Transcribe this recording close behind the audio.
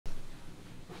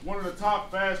one of the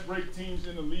top fast break teams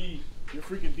in the league. Your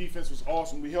freaking defense was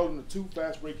awesome. We held them to 2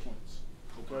 fast break points.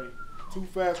 Okay, 2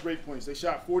 fast break points. They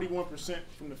shot 41%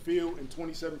 from the field and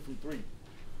 27 from 3.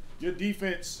 Your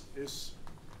defense is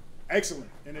excellent,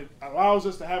 and it allows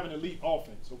us to have an elite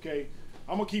offense. Okay,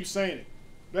 I'm gonna keep saying it.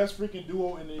 Best freaking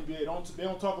duo in the NBA. They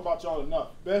don't talk about y'all enough.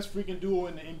 Best freaking duo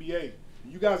in the NBA.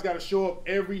 You guys got to show up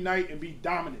every night and be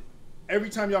dominant. Every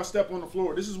time y'all step on the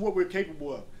floor, this is what we're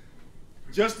capable of.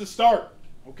 Just to start,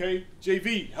 okay?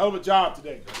 JV, hell of a job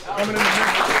today. Coming in the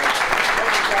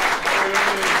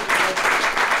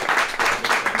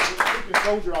freaking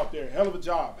soldier out there, hell of a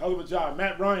job, hell of a job.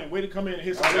 Matt Ryan, way to come in and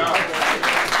hit some.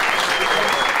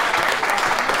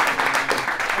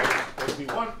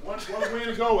 One win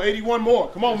to go, 81 more.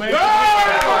 Come on, man. 83.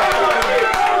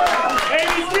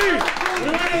 We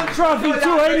win the trophy,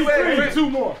 83. 2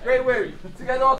 more. Great win.